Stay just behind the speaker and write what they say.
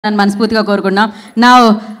నన్ను మనస్ఫూర్తిగా కోరుకున్నాం. నా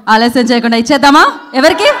ఆలస్యం చేయకుండా ఇచ్చేద్దామా?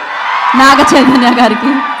 ఎవరికి? నాగ చైతన్య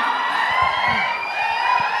గారికి.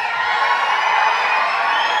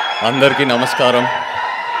 అందరికీ నమస్కారం.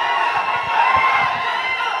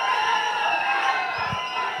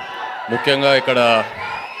 ముఖ్యంగా ఇక్కడ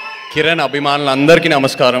కిరణ్ అభిమానులందరికీ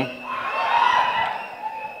నమస్కారం.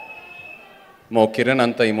 కిరణ్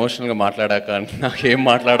అంత ఎమోషనల్గా మాట్లాడాక నాకేం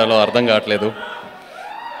మాట్లాడాలో అర్థం కావట్లేదు.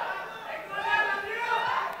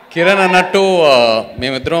 కిరణ్ అన్నట్టు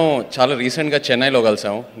మేమిద్దరం చాలా రీసెంట్గా చెన్నైలో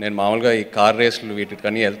కలిసాము. నేను మామూలుగా ఈ కార్ రేస్లు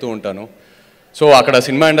వీటికని వెళ్తూ ఉంటాను. సో అక్కడ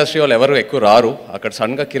సినిమా ఇండస్ట్రీ వాళ్ళు ఎవరు ఎక్కువ రారు. అక్కడ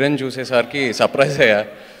సడన్గా కిరణ్ చూసేసరికి సర్ప్రైజ్ అయ్యా.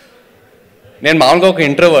 నేను మామూలుగా ఒక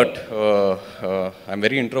introvert, I'm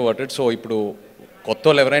very introverted. So ఇప్పుడు కొత్త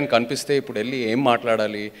వాళ్ళు ఎవరైనా కనిపిస్తే ఇప్పుడు వెళ్ళి ఏం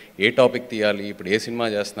మాట్లాడాలి, ఏ టాపిక్ తీయాలి, ఇప్పుడు ఏ సినిమా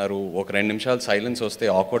చేస్తున్నారు, ఒక 2 నిమిషాలు సైలెన్స్ వస్తే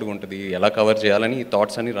ఆక్వర్డ్గా ఉంటుంది, ఎలా కవర్ చేయాలని ఈ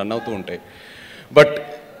థాట్స్ అన్నీ రన్ అవుతూ ఉంటాయి. బట్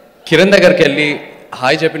కిరణ్ దగ్గరికి వెళ్ళి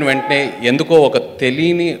హాయ్ చెప్పిన వెంటనే ఎందుకో ఒక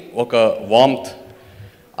తెలియని ఒక వార్మ్త్,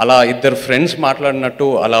 అలా ఇద్దరు ఫ్రెండ్స్ మాట్లాడినట్టు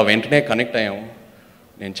అలా వెంటనే కనెక్ట్ అయ్యాము.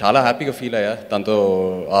 నేను చాలా హ్యాపీగా ఫీల్ అయ్యా తనతో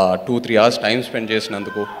 2-3 అవర్స్ టైం స్పెండ్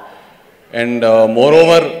చేసినందుకు. అండ్ మోర్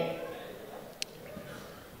ఓవర్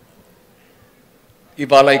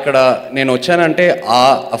ఇవాళ ఇక్కడ నేను వచ్చానంటే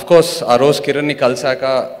అఫ్కోర్స్ ఆ రోజు కిరణ్ని కలిశాక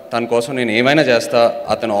తన కోసం నేను ఏమైనా చేస్తా,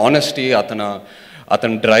 అతను ఆనెస్టీ,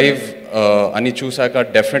 అతని డ్రైవ్ అని చూశాక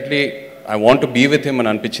definitely I want to be with him అని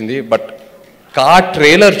అనిపించింది. బట్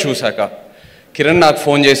ట్రైలర్ చూశాక కిరణ్ నాకు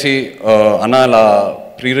ఫోన్ చేసి అన్న అలా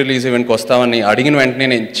ప్రీ రిలీజ్ ఈవెంట్కి వస్తామని అడిగిన వెంటనే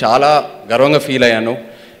నేను చాలా గర్వంగా ఫీల్ అయ్యాను.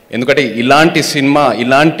 ఎందుకంటే ఇలాంటి సినిమా,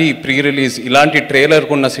 ఇలాంటి ప్రీ రిలీజ్, ఇలాంటి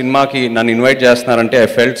ట్రైలర్కు ఉన్న సినిమాకి నన్ను ఇన్వైట్ చేస్తున్నారంటే I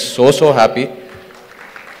felt so happy.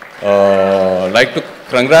 Like to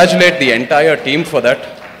congratulate the entire team for that.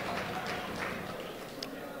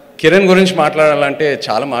 Kiran గురించి మాట్లాడాలంటే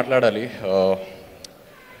చాలా మాట్లాడాలి.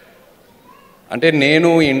 అంటే నేను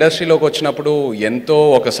ఇండస్ట్రీలోకి వచ్చినప్పుడు ఎంతో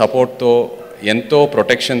ఒక సపోర్ట్తో, ఎంతో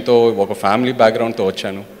ప్రొటెక్షన్తో, ఒక ఫ్యామిలీ బ్యాక్గ్రౌండ్తో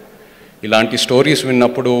వచ్చాను. ఇలాంటి స్టోరీస్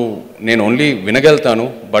విన్నప్పుడు నేను ఓన్లీ వినగలుగుతాను,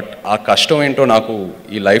 బట్ ఆ కష్టం ఏంటో నాకు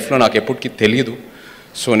ఈ లైఫ్లో నాకు ఎప్పటికీ తెలియదు.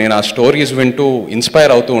 సో నేను ఆ స్టోరీస్ వింటూ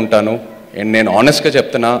ఇన్స్పైర్ అవుతూ ఉంటాను. అండ్ నేను ఆనెస్ట్గా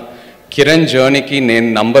చెప్తున్నా, కిరణ్ జర్నీకి నేను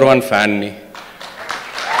నంబర్ 1 ఫ్యాన్ని.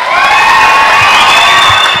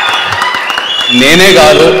 నేనే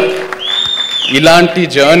కాదు, ఇలాంటి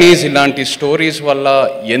జర్నీస్, ఇలాంటి స్టోరీస్ వల్ల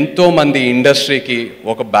ఎంతోమంది ఇండస్ట్రీకి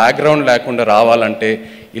ఒక బ్యాక్గ్రౌండ్ లేకుండా రావాలంటే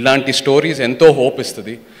ఇలాంటి స్టోరీస్ ఎంతో హోప్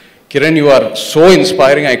ఇస్తుంది. Kiran, you are so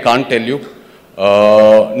inspiring, I can't tell you.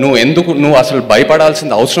 నువ్వు అసలు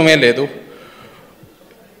భయపడాల్సిన అవసరమే లేదు.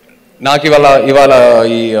 నాకు ఇవాళ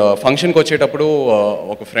ఈ ఫంక్షన్కి వచ్చేటప్పుడు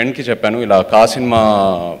ఒక ఫ్రెండ్కి చెప్పాను, ఇలా సినిమా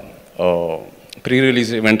ప్రీ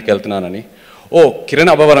రిలీజ్ ఈవెంట్కి వెళ్తున్నానని.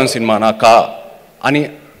 కిరణ్ అబ్బవరం సినిమా అని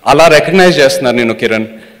అలా రికగ్నైజ్ చేస్తున్నారు నేను. కిరణ్,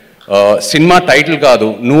 సినిమా టైటిల్ కాదు,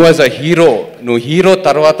 నువ్వు యాజ్ అ హీరో, నువ్వు హీరో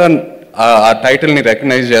తర్వాత ఆ టైటిల్ని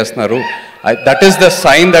రికగ్నైజ్ చేస్తున్నారు. That is the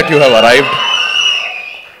sign that you have arrived.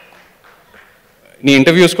 నీ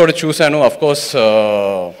ఇంటర్వ్యూస్ కూడా చూశాను. అఫ్కోర్స్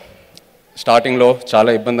స్టార్టింగ్లో చాలా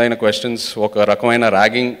ఇబ్బంది అయిన క్వశ్చన్స్, ఒక రకమైన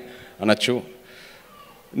ర్యాగింగ్ అనొచ్చు.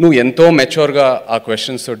 నువ్వు ఎంతో మెచ్యూర్గా ఆ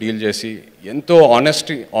క్వశ్చన్స్తో డీల్ చేసి, ఎంతో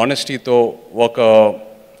ఆనెస్టీతో,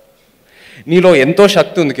 నీలో ఎంతో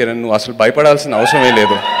శక్తి ఉంది కిరణ్. నువ్వు అసలు భయపడాల్సిన అవసరమే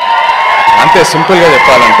లేదు. అంతే సింపుల్గా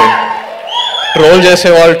చెప్పాలంటే. ట్రోల్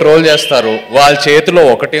చేసేవాళ్ళు ట్రోల్ చేస్తారు, వాళ్ళ చేతిలో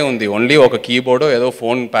ఒకటే ఉంది, ఓన్లీ ఒక కీబోర్డో ఏదో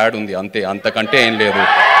ఫోన్ ప్యాడ్ ఉంది, అంతే, అంతకంటే ఏం లేదు.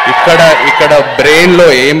 ఇక్కడ బ్రెయిన్లో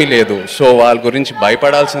ఏమీ లేదు. సో వాళ్ళ గురించి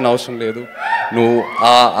భయపడాల్సిన అవసరం లేదు. నువ్వు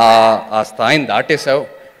ఆ స్థాయిని దాటేసావు.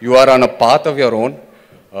 You are on a path of your own.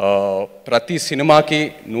 ప్రతి సినిమాకి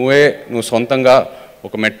నువ్వు సొంతంగా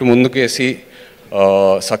ఒక మెట్టు ముందుకేసి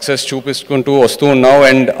సక్సెస్ చూపించుకుంటూ వస్తూ ఉన్నావు.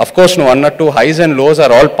 అండ్ అఫ్కోర్స్ నువ్వు అన్నట్టు highs and lows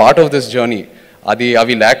are all part of this journey.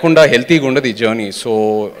 అవి లేకుండా హెల్తీగా ఉండదు ఈ journey. So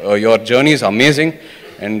your journey is amazing.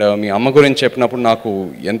 And మీ అమ్మ గురించి చెప్పినప్పుడు నాకు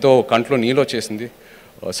ఎంతో కంట్లో నీళ్ళు వచ్చేసింది.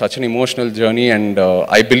 Such an emotional journey. And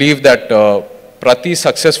I believe that ప్రతి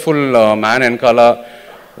సక్సెస్ఫుల్ మ్యాన్ వెనకాల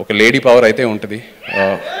ఒక లేడీ పవర్ అయితే ఉంటుంది.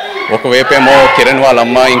 ఒకవైపేమో కిరణ్ వాళ్ళ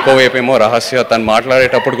అమ్మ, ఇంకోవైపేమో రహస్య. తను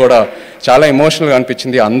మాట్లాడేటప్పుడు కూడా చాలా ఎమోషనల్గా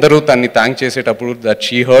అనిపించింది. అందరూ తన్ని థ్యాంక్ చేసేటప్పుడు that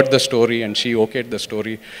she heard the story and she ఓకేడ్ the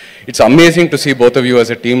story. It's amazing to see both of you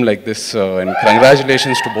as a team like this. And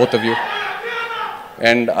congratulations to both of you.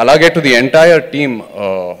 And అలాగే to the entire team,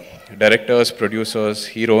 directors, producers,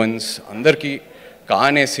 heroines అందరికీ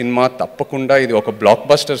అనే cinema తప్పకుండా ఇది ఒక block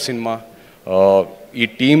buster cinema. ఈ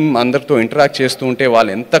team అందరితో interact చేస్తూ ఉంటే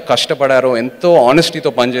వాళ్ళు ఎంత కష్టపడారో, ఎంతో ఆనెస్టీతో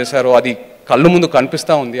పనిచేశారో అది కళ్ళు ముందు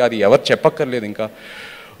కనిపిస్తూ ఉంది. అది ఎవరు చెప్పక్కర్లేదు ఇంకా.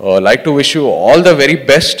 Like to wish you all the very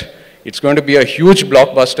best. It's going to be a huge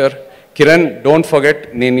block buster. Kiran, don't forget,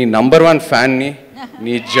 నేను నీ నంబర్ 1 ఫ్యాన్ని.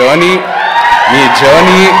 నీ journey me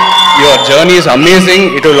journey, your journey is amazing.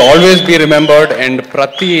 It will always be remembered. And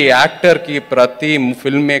ప్రతి యాక్టర్కి, ప్రతి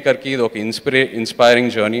film మేకర్కి ఇది ఒక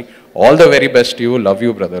inspiring journey. All the very best you. Love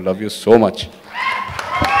you brother, love you so much.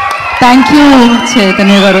 Thank you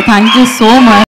Chaitanya గారు, thank you so much.